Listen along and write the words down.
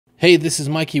Hey, this is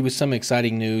Mikey with some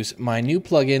exciting news. My new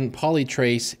plugin,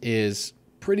 Polytrace, is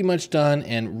pretty much done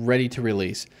and ready to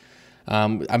release.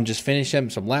 I'm just finishing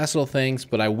up some last little things,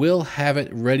 but I will have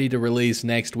it ready to release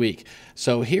next week.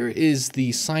 So here is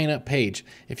the sign up page.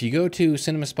 If you go to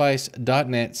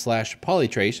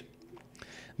cinemaspice.net/polytrace,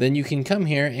 then you can come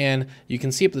here and you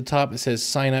can see up at the top it says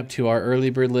sign up to our early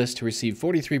bird list to receive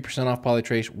 43% off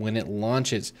Polytrace when it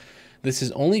launches. This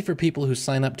is only for people who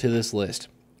sign up to this list.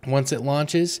 Once it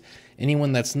launches,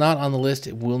 anyone that's not on the list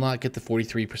will not get the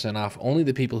 43% off, only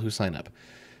the people who sign up.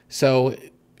 So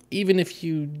even if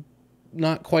you're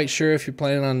not quite sure if you're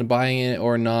planning on buying it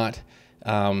or not,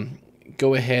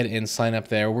 go ahead and sign up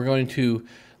there. We're going to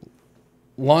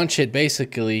launch it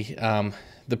basically.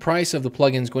 The price of the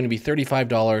plugin is going to be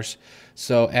 $35.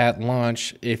 So at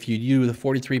launch, if you do the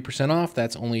 43% off,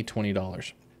 that's only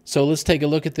 $20. So let's take a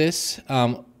look at this.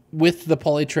 With the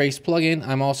Polytrace plugin,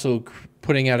 I'm also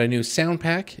putting out a new sound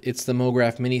pack. It's the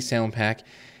MoGraph Mini sound pack,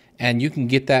 and you can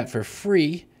get that for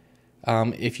free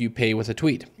if you pay with a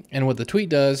tweet. And what the tweet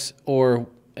does, or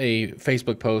a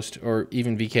Facebook post, or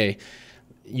even VK,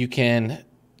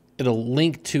 it'll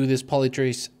link to this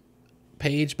Polytrace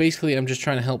page. Basically, I'm just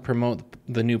trying to help promote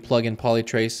the new plugin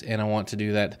Polytrace, and I want to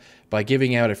do that by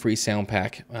giving out a free sound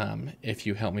pack if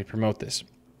you help me promote this.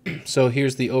 So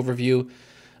here's the overview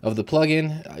of the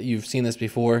plugin. You've seen this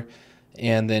before.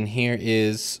 And then here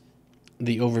is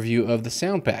the overview of the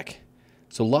sound pack.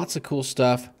 So lots of cool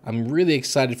stuff. I'm really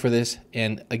excited for this.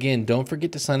 And again, don't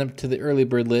forget to sign up to the early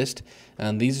bird list.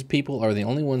 These people are the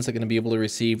only ones that are going to be able to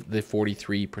receive the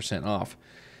 43% off.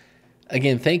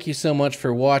 Again, thank you so much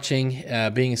for watching,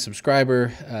 being a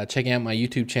subscriber, checking out my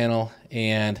YouTube channel,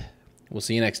 and we'll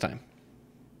see you next time.